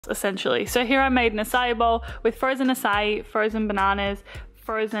essentially. So here I made an acai bowl with frozen acai, frozen bananas,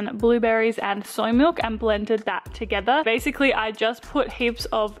 frozen blueberries and soy milk, and blended that together. Basically, I just put heaps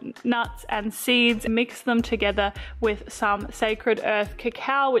of nuts and seeds, mixed them together with some Sacred Earth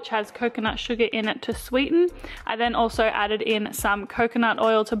cacao, which has coconut sugar in it to sweeten. I then also added in some coconut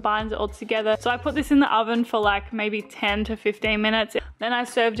oil to bind it all together. So I put this in the oven for like maybe 10 to 15 minutes. Then I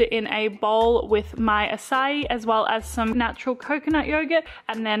served it in a bowl with my acai, as well as some natural coconut yogurt,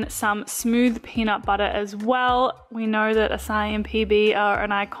 and then some smooth peanut butter as well. We know that acai and PB are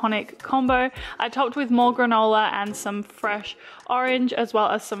an iconic combo. I topped with more granola and some fresh orange, as well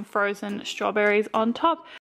as some frozen strawberries on top.